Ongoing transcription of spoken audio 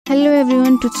Hello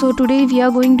everyone, so today we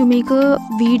are going to make a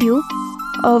video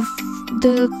of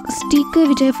the sticker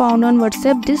which I found on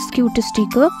WhatsApp, this cute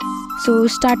sticker. So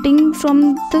starting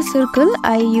from the circle,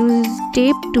 I use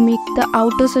tape to make the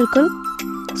outer circle.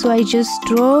 So I just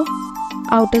draw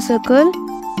outer circle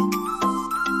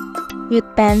with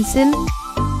pencil,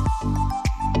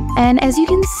 and as you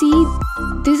can see,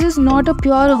 this is not a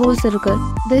pure whole circle.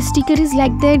 The sticker is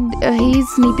like that he is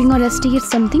sleeping or resting at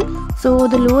something, so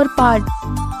the lower part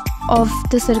of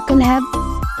the circle have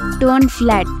turned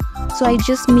flat. So I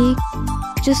just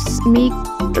make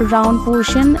a round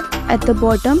portion at the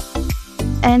bottom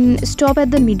and stop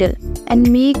at the middle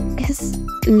and make his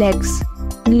legs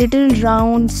little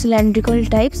round cylindrical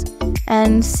types,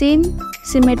 and same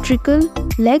symmetrical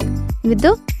leg with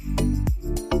the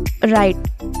right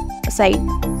side.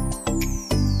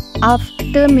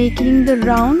 After making the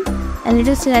round and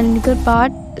little cylindrical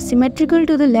part symmetrical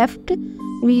to the left,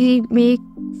 we make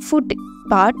foot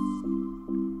part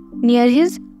near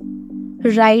his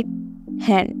right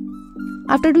hand.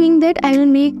 After doing that, I will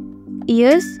make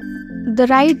ears. The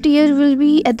right ear will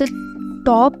be at the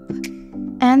top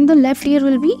and the left ear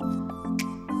will be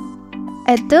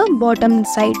at the bottom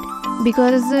side,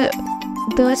 because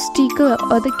the sticker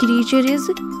or the creature is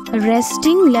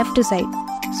resting left side.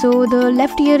 So the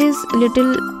left ear is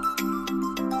little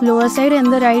lower side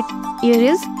and the right ear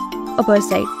is upper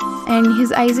side, and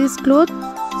his eyes is closed.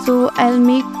 So I'll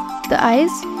make the eyes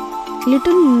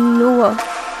little lower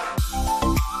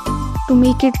to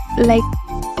make it like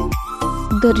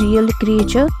the real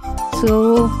creature.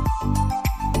 So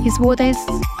his both eyes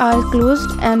are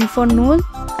closed, and for nose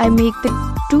I make the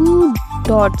two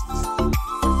dots,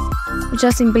 which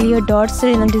are simply a dots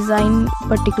in a design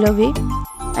particular way,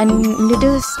 and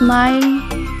little smile,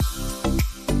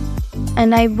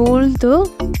 and I bold the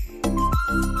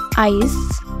eyes,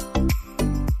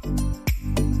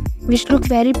 which look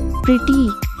very pretty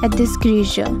at this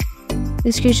creature.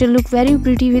 This creature look very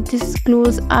pretty with his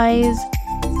closed eyes,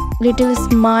 little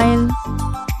smile.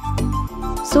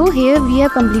 So here we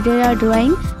have completed our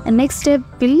drawing, and next step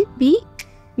will be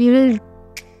we will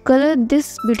color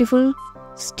this beautiful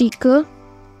sticker,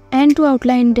 and to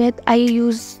outline that I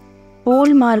use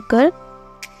bold marker.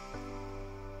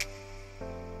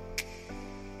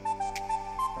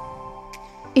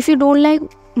 If you don't like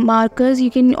markers,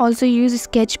 you can also use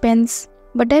sketch pens,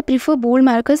 but I prefer bold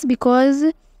markers because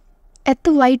at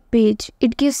the white page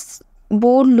it gives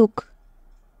bold look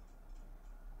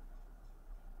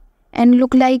and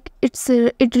look like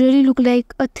it really look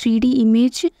like a 3D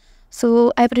image.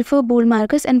 So I prefer bold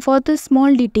markers. And for the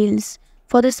small details,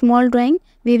 for the small drawing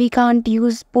where we can't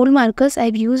use bold markers,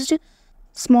 I've used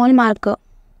small marker,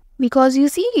 because you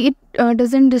see it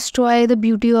doesn't destroy the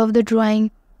beauty of the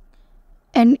drawing.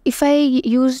 And if I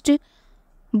used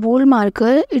bold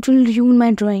marker, it will ruin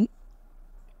my drawing.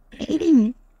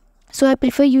 So I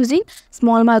prefer using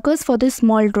small markers for the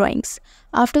small drawings.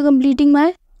 After completing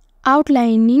my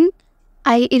outlining,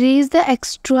 I erase the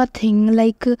extra thing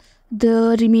like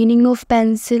the remaining of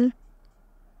pencil.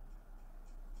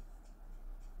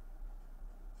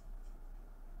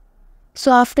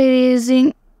 So after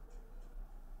erasing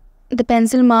the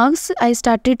pencil marks, I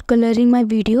started coloring my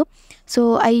video.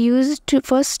 So I used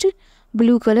first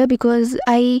blue color because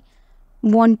I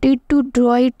wanted to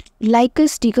draw it like a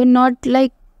sticker, not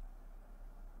like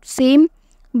same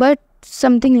but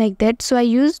something like that. So I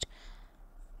used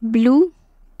blue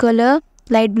color,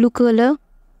 light blue color.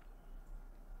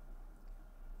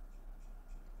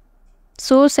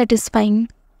 So satisfying.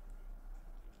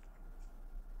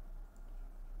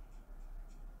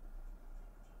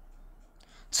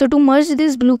 So to merge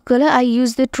this blue color, I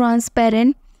use the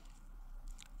transparent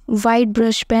white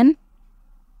brush pen.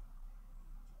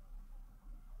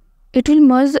 It will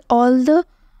merge all the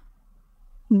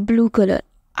blue color.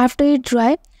 After it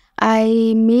dry,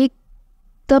 I make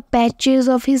the patches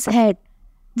of his head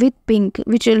with pink,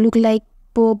 which will look like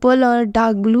purple or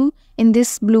dark blue in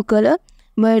this blue color,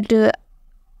 but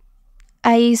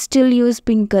I still use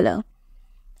pink color.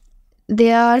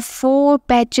 There are 4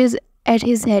 patches at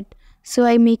his head, so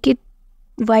I make it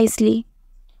wisely.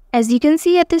 As you can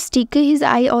see at the sticker, his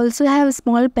eye also have a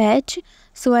small patch,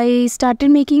 so I started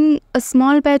making a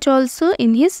small patch also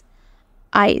in his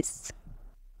eyes.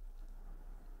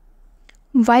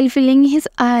 While filling his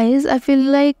eyes, I feel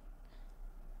like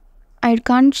I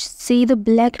can't see the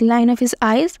black line of his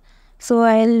eyes, so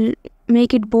I'll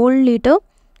make it bold later.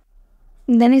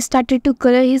 Then I started to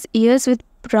color his ears with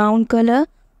brown color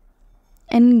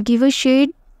and give a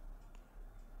shade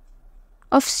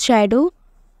of shadow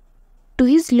to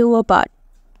his lower part.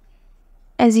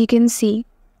 As you can see,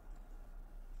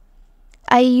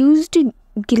 I used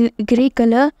gray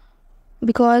color,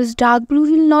 because dark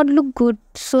blue will not look good.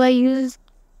 So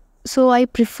I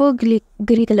prefer gray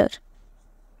color.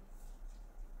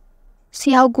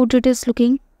 See how good it is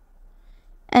looking.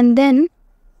 And then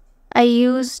I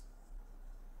use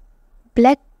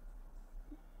black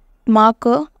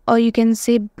marker, or you can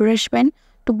say brush pen,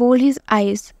 to bold his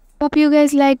eyes. Hope you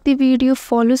guys like the video.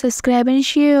 Follow, subscribe and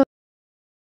share.